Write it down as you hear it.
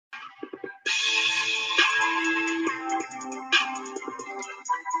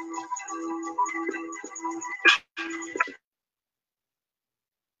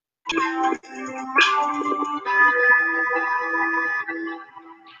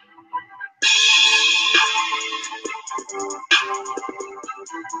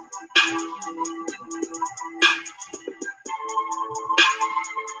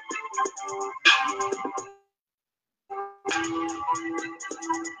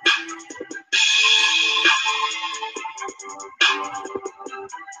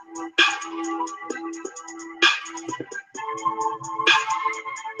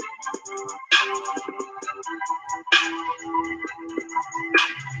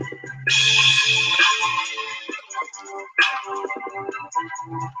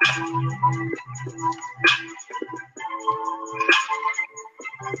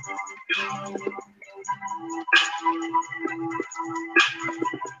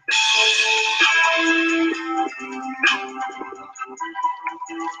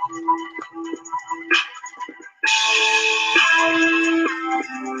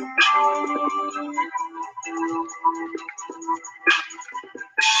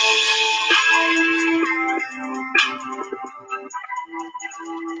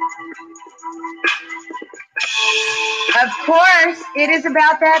Of course, it is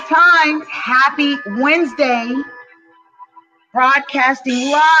about that time. Happy Wednesday, broadcasting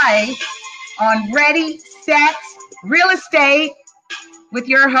live on Ready, Set, Real Estate with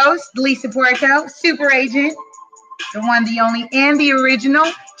your host, Lisa Puerto, super agent, the one, the only, and the original.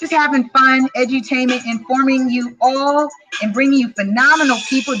 Just having fun, edutainment, informing you all, and bringing you phenomenal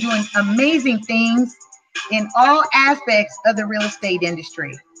people doing amazing things in all aspects of the real estate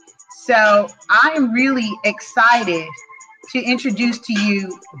industry. So I am really excited to introduce to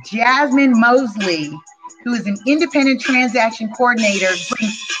you Jasmine Mosley, who is an independent transaction coordinator,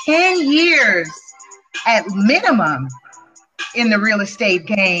 brings 10 years at minimum in the real estate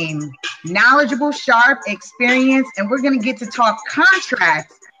game, knowledgeable, sharp experience, and we're going to get to talk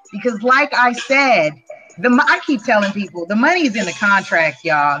contracts because like I said, I keep telling people the money is in the contract,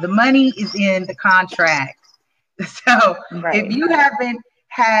 y'all. The money is in the contract. So if you haven't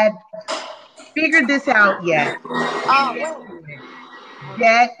had figured this out yet,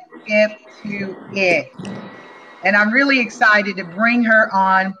 get hip to it. And I'm really excited to bring her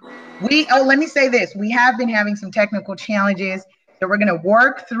on. Let me say this. We have been having some technical challenges, so we're going to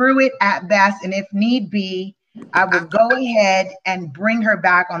work through it at best. And if need be, I will go ahead and bring her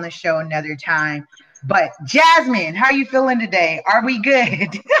back on the show another time. But Jasmine, how are you feeling today? Are we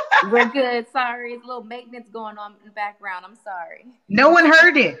good? We're good. Sorry. It's a little maintenance going on in the background. I'm sorry. No one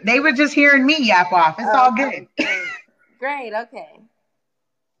heard it. They were just hearing me yap off. It's all good. Great. Okay.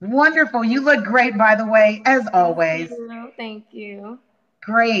 Wonderful. You look great, by the way, as always. Thank you.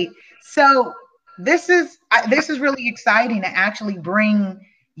 Great. So this is really exciting to actually bring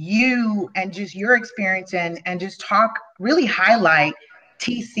you and just your experience and just talk, really highlight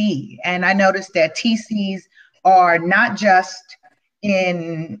TC. And I noticed that TCs are not just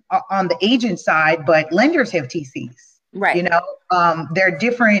on the agent side, but lenders have TCs. Right. You know, there are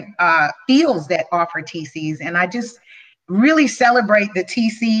different fields that offer TCs. And I just really celebrate the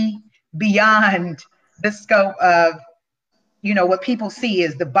TC beyond the scope of, you know, what people see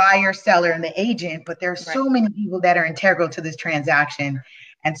is the buyer, seller, and the agent, but there's so many people that are integral to this transaction.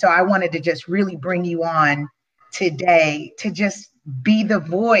 And so I wanted to just really bring you on today to just be the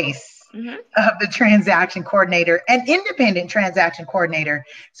voice of the transaction coordinator and independent transaction coordinator.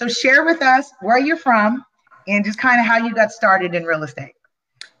 So share with us where you're from and just kind of how you got started in real estate.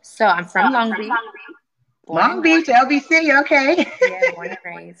 So I'm from Long Beach. Long Beach, LBC, okay. Yeah, born and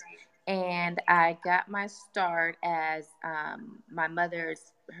raised. And I got my start as my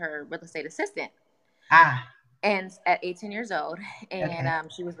mother's, her real estate assistant. And at 18 years old.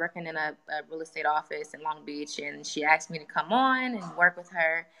 And she was working in a real estate office in Long Beach. And she asked me to come on and work with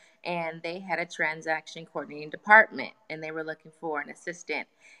her. And they had a transaction coordinating department. And they were looking for an assistant.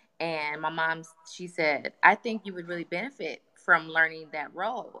 And my mom, she said, I think you would really benefit from learning that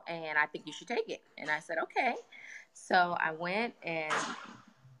role. And I think you should take it. And I said, okay. So I went and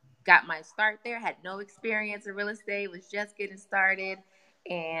got my start there, had no experience in real estate, was just getting started.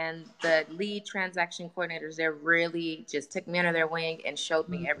 And the lead transaction coordinators there really just took me under their wing and showed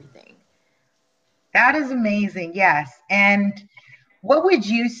me everything. That is amazing. Yes. And what would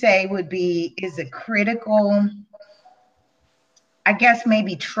you say is a critical, I guess,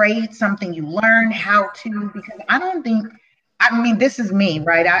 maybe trait, something you learn how to, because this is me,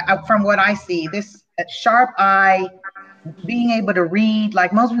 right? I from what I see, this sharp eye, being able to read,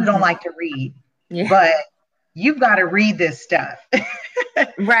 like most people don't like to read, but you've got to read this stuff.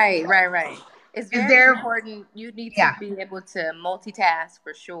 Right. It's very important. You need to be able to multitask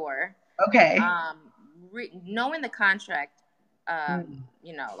for sure. Okay. Knowing the contract,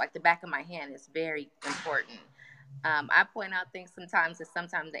 like the back of my hand is very important. I point out things sometimes that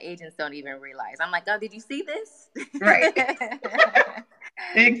sometimes the agents don't even realize. I'm like, oh, did you see this? Right.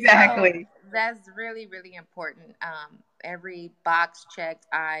 Exactly. So that's really, really important. Every box checked,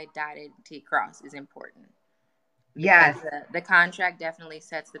 I dotted, T cross is important. Yes. The contract definitely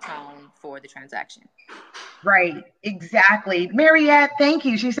sets the tone for the transaction. Right. Exactly. Mariette, thank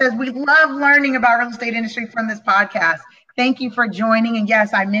you. She says, we love learning about real estate industry from this podcast. Thank you for joining. And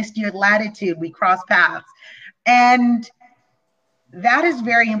yes, I missed you at Latitude. We crossed paths. And that is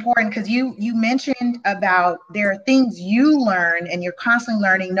very important because you mentioned about there are things you learn and you're constantly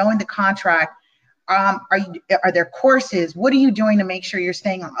learning, knowing the contract. Are there courses? What are you doing to make sure you're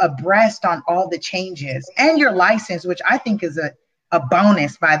staying abreast on all the changes and your license, which I think is a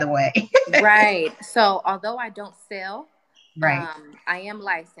bonus, by the way. Right. So although I don't sell, right, I am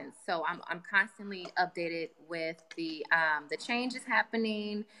licensed, so I'm constantly updated with the changes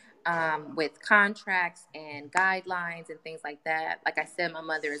happening, with contracts and guidelines and things like that. Like I said, my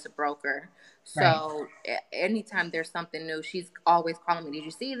mother is a broker, so anytime there's something new, she's always calling me. Did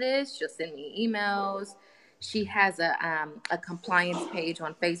you see this? She'll send me emails. She has a compliance page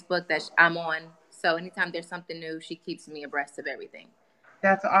on Facebook that I'm on. So anytime there's something new, she keeps me abreast of everything.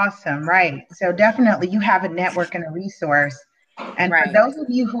 That's awesome. Right. So definitely you have a network and a resource. And for those of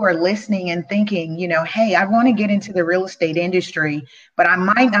you who are listening and thinking, hey, I want to get into the real estate industry, but I'm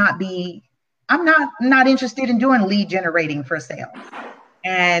not interested in doing lead generating for sales.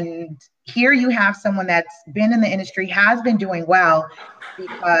 And here you have someone that's been in the industry, has been doing well,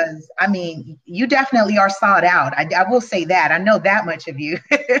 because you definitely are sought out. I will say that. I know that much of you.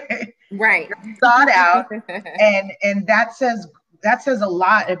 Right. You're sought out. And that says a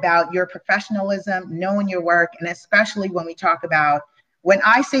lot about your professionalism, knowing your work, and especially when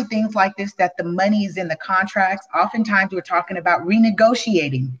I say things like this, that the money is in the contracts, oftentimes we're talking about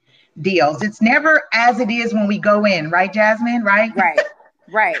renegotiating deals. It's never as it is when we go in, right, Jasmine? Right?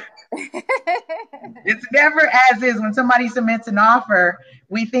 Right. It's never as is. When somebody submits an offer,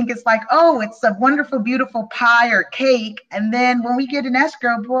 we think it's like, oh, it's a wonderful, beautiful pie or cake. And then when we get an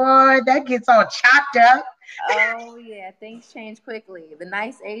escrow, boy, that gets all chopped up. Oh, yeah. Things change quickly. The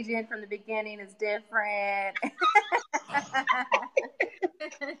nice agent from the beginning is different.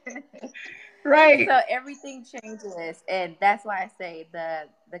 Right. So everything changes. And that's why I say the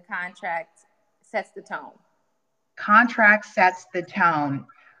contract sets the tone. Contract sets the tone.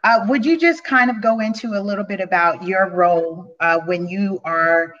 Would you just kind of go into a little bit about your role when you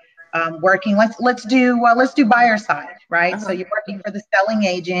are working? Let's do buyer side, right? So you're working for the selling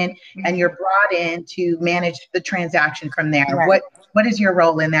agent, and you're brought in to manage the transaction from there. Right. What is your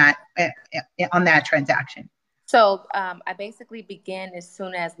role in that on that transaction? So I basically begin as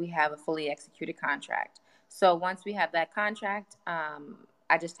soon as we have a fully executed contract. So once we have that contract,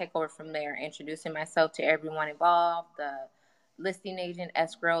 I just take over from there, introducing myself to everyone involved, the listing agent,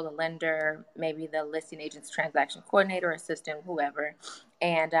 escrow, the lender, maybe the listing agent's transaction coordinator, assistant, whoever,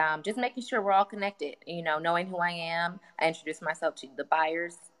 and just making sure we're all connected. Knowing who I am, I introduce myself to the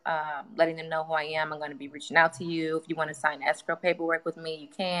buyers, letting them know who I am. I'm going to be reaching out to you. If you want to sign escrow paperwork with me, you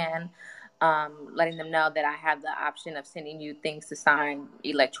can. Letting them know that I have the option of sending you things to sign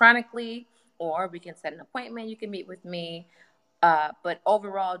electronically, or we can set an appointment. You can meet with me. But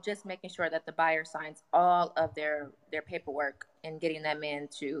overall, just making sure that the buyer signs all of their paperwork and getting them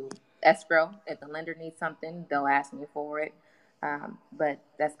into escrow. If the lender needs something, they'll ask me for it. But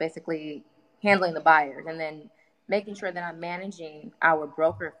that's basically handling the buyers, and then making sure that I'm managing our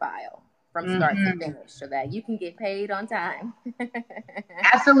broker file from start to finish so that you can get paid on time.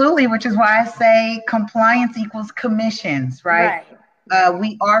 Absolutely, which is why I say compliance equals commissions, right?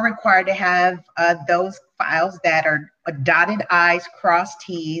 We are required to have those files that are dotted I's, crossed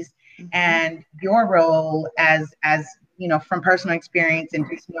T's, and your role as from personal experience and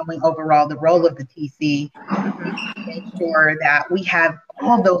just knowing overall the role of the TC, make sure that we have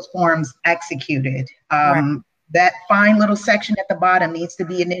all those forms executed. That fine little section at the bottom needs to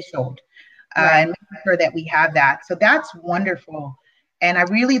be initialed, and make sure that we have that. So that's wonderful. And I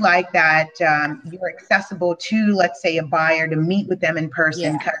really like that you're accessible to, let's say, a buyer to meet with them in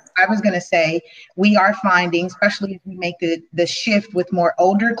person. Because I was going to say, we are finding, especially if we make the shift with more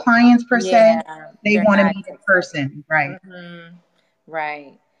older clients per se, they want to meet in person, right?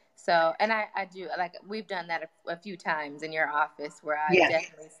 Right. So, and I do, like, we've done that a few times in your office where I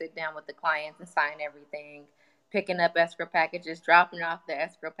definitely sit down with the clients and sign everything, picking up escrow packages, dropping off the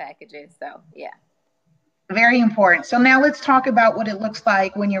escrow packages. So, yeah. Very important. So now let's talk about what it looks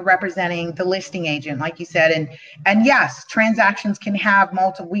like when you're representing the listing agent, like you said. And yes, transactions can have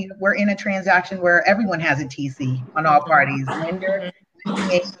multiple. We're in a transaction where everyone has a TC on all parties, lender,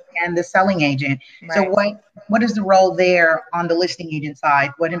 listing agent, and the selling agent. Right. So what is the role there on the listing agent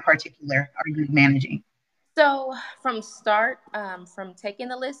side? What in particular are you managing? So from start, from taking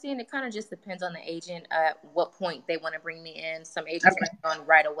the listing, it kind of just depends on the agent at what point they want to bring me in. Some agents might go on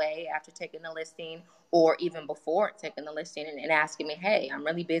right away after taking the listing, or even before taking the listing and asking me, hey, I'm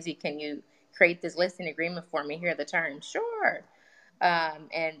really busy. Can you create this listing agreement for me? Here are the terms. Sure.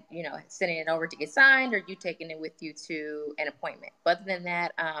 And, you know, sending it over to get signed, or you taking it with you to an appointment. But other than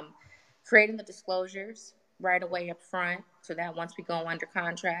that, creating the disclosures right away up front so that once we go under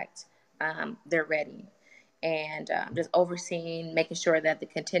contract, they're ready. And just overseeing, making sure that the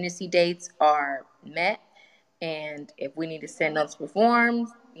contingency dates are met. And if we need to send notice of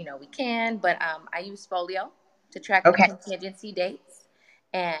forms, you know, we can. But I use Folio to track the contingency dates.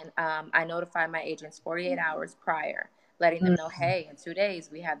 And I notify my agents 48 hours prior, letting them know, hey, in 2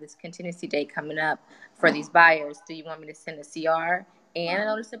 days, we have this contingency date coming up for these buyers. Do you want me to send a CR and a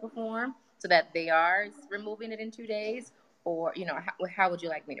notice of form so that they are removing it in 2 days? Or, you know, how would you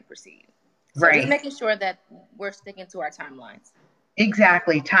like me to proceed? So just making sure that we're sticking to our timelines.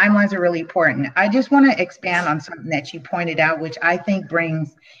 Exactly. Timelines are really important. I just want to expand on something that you pointed out, which I think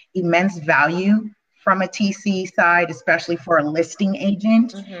brings immense value from a TC side, especially for a listing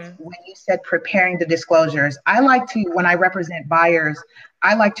agent. When you said preparing the disclosures, I like to, when I represent buyers,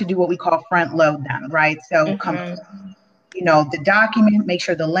 I like to do what we call front load them, right? So you know, the document, make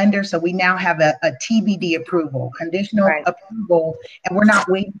sure the lender, so we now have a TBD approval, conditional approval, and we're not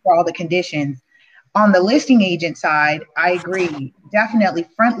waiting for all the conditions. On the listing agent side, I agree, definitely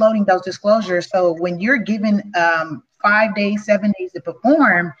front loading those disclosures. So when you're given 5 days, 7 days to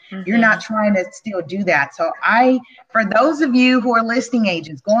perform, you're not trying to still do that. So for those of you who are listing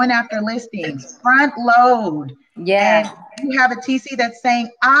agents going after listings, front load. Yeah. And you have a TC that's saying,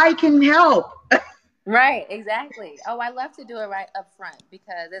 I can help. Right, exactly. Oh, I love to do it right up front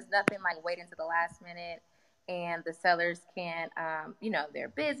because there's nothing like waiting to the last minute and the sellers can't, you know, they're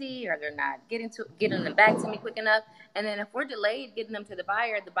busy or they're not getting them back to me quick enough. And then if we're delayed getting them to the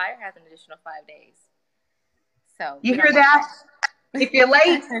buyer has an additional 5 days. So you hear that? If you're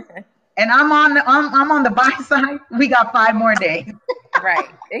late and I'm on the buy side, we got 5 more days. Right,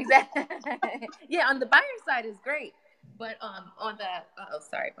 exactly. Yeah, on the buyer side is great. But on the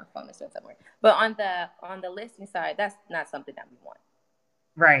sorry, my phone is doing somewhere. But on the listing side, that's not something that we want.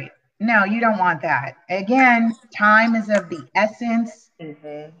 Right. No, you don't want that. Again, time is of the essence.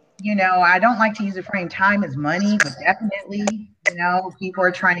 You know, I don't like to use the frame time is money, but definitely, you know, people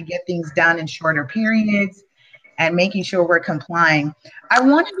are trying to get things done in shorter periods and making sure we're complying. I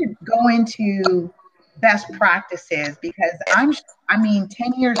wanted to go into best practices because I mean,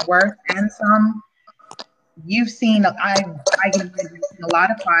 10 years worth and some. You've seen, I can imagine you've seen a lot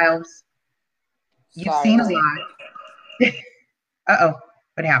of files. You've seen a lot. Uh-oh,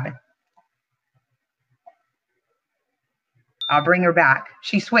 what happened? I'll bring her back.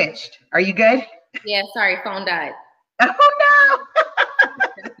 She switched. Are you good? Yeah, sorry, phone died. Oh no.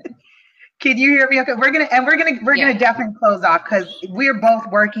 Can you hear me? Okay, we're gonna definitely close off because we're both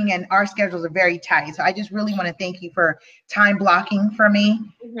working and our schedules are very tight. So I just really want to thank you for time blocking for me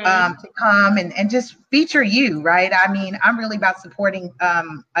to come and just feature you, right? I mean, I'm really about supporting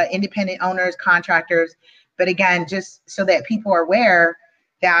independent owners, contractors, but again, just so that people are aware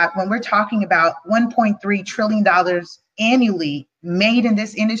that when we're talking about $1.3 trillion annually made in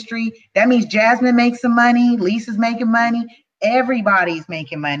this industry, that means Jasmine makes some money, Lisa's making money, everybody's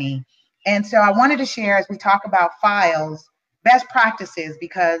making money. And so I wanted to share, as we talk about files, best practices,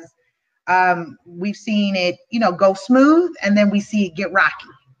 because we've seen it, you know, go smooth and then we see it get rocky.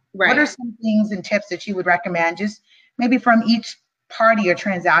 Right. What are some things and tips that you would recommend, just maybe from each party or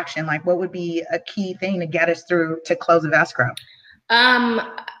transaction? Like what would be a key thing to get us through to close of escrow?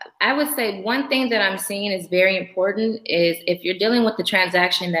 I would say one thing that I'm seeing is very important is if you're dealing with the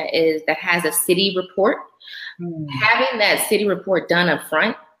transaction that has a city report, having that city report done up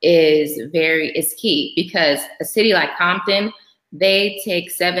front is key, because a city like Compton, they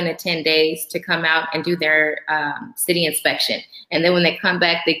take 7 to 10 days to come out and do their city inspection. And then when they come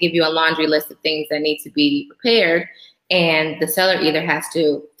back, they give you a laundry list of things that need to be repaired. And the seller either has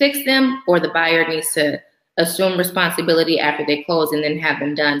to fix them or the buyer needs to assume responsibility after they close and then have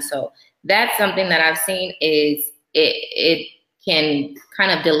them done. So that's something that I've seen is it can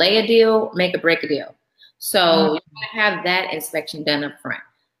kind of delay a deal, make or break a deal. So you want to have that inspection done up front.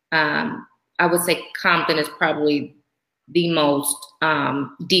 I would say Compton is probably the most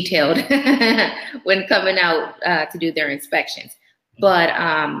detailed when coming out to do their inspections. But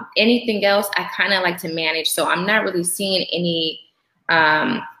anything else, I kind of like to manage. So I'm not really seeing any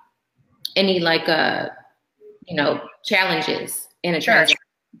like challenges in a transaction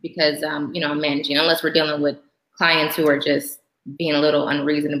because I'm managing, unless we're dealing with clients who are just being a little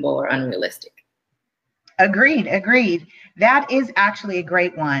unreasonable or unrealistic. Agreed. That is actually a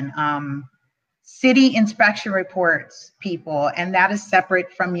great one. City inspection reports, people, and that is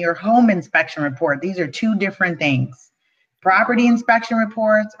separate from your home inspection report. These are two different things. Property inspection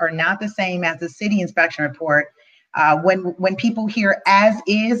reports are not the same as the city inspection report. When people hear as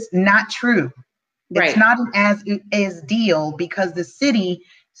is, not true. It's not an as is deal because the city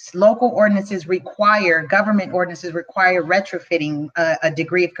local ordinances require, government ordinances require retrofitting a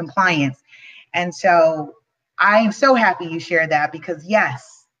degree of compliance. And so I am so happy you shared that because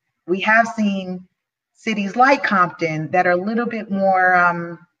yes, we have seen cities like Compton that are a little bit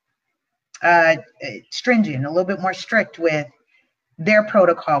more stringent, a little bit more strict with their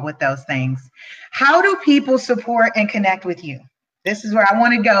protocol with those things. How do people support and connect with you? This is where I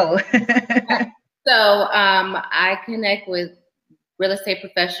want to go. So I connect with real estate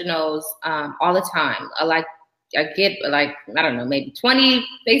professionals all the time. I get I don't know, maybe 20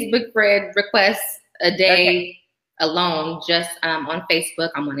 Facebook friend requests a day alone, just on Facebook.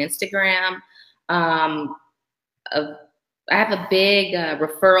 I'm on Instagram. I have a big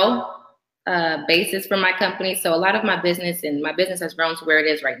referral basis for my company. So a lot of my business has grown to where it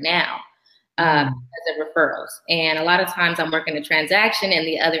is right now because of referrals. And a lot of times I'm working a transaction and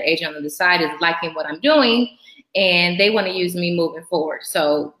the other agent on the other side is liking what I'm doing and they want to use me moving forward.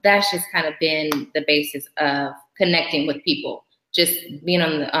 So that's just kind of been the basis of connecting with people, just being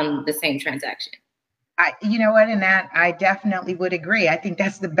on the same transaction. You know what, and that I definitely would agree. I think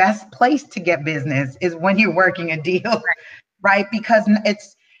that's the best place to get business is when you're working a deal, right? Because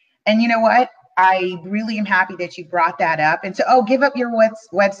and you know what? I really am happy that you brought that up. And so, give up your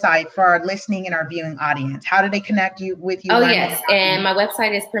website for our listening and our viewing audience. How do they connect with you? Oh, yes. And my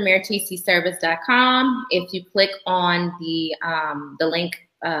website is premiertcservice.com. If you click on the link,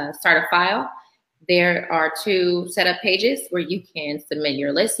 start a file, there are 2 setup pages where you can submit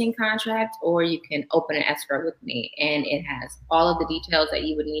your listing contract or you can open an escrow with me. And it has all of the details that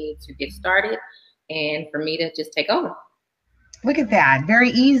you would need to get started and for me to just take over. Look at that. Very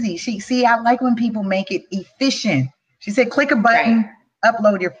easy. See, I like when people make it efficient. She said, click a button,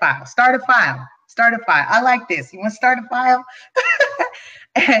 upload your file, start a file. I like this. You want to start a file?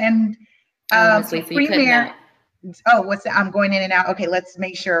 And Premier. I'm going in and out. Okay, let's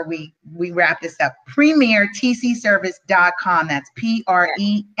make sure we wrap this up. PremierTCService.com. That's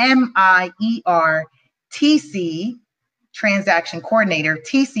PremierTC transaction coordinator,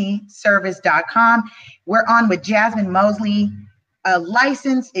 TCService.com. We're on with Jasmine Mosley, a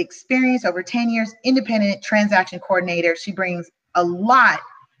licensed, experienced, over 10 years, independent transaction coordinator. She brings a lot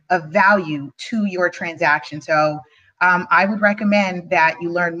of value to your transaction. So I would recommend that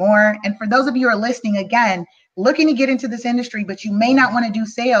you learn more. And for those of you who are listening, again, looking to get into this industry, but you may not want to do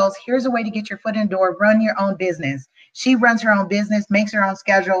sales, here's a way to get your foot in the door, run your own business. She runs her own business, makes her own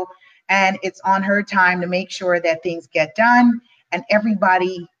schedule, and it's on her time to make sure that things get done and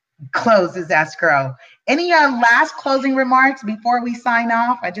everybody closes escrow. Any last closing remarks before we sign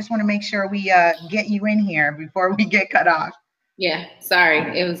off? I just want to make sure we get you in here before we get cut off. Yeah,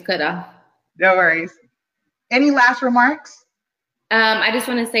 sorry, it was cut off. No worries. Any last remarks? I just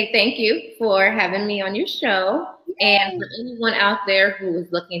want to say thank you for having me on your show. Yay. And for anyone out there who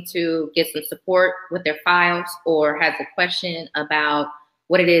is looking to get some support with their files or has a question about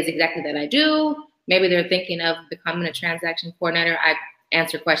what it is exactly that I do, maybe they're thinking of becoming a transaction coordinator. I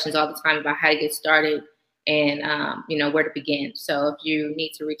answer questions all the time about how to get started and where to begin. So if you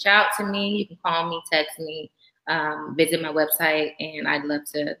need to reach out to me, you can call me, text me, visit my website, and I'd love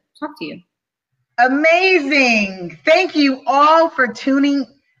to talk to you. Amazing. Thank you all for tuning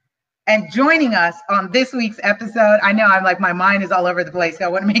and joining us on this week's episode. I know my mind is all over the place, so I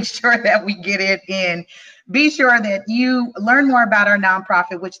want to make sure that we get it in. Be sure that you learn more about our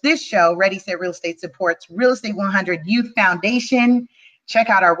nonprofit, which this show, Ready Set Real Estate, supports Real Estate 100 Youth Foundation. Check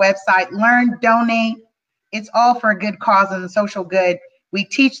out our website, learn, donate. It's all for a good cause and social good. We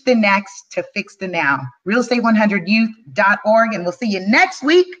teach the next to fix the now. Realestate100youth.org, and we'll see you next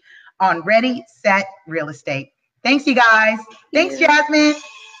week on Ready, Set, Real Estate. Thanks, you guys. Thanks, Jasmine.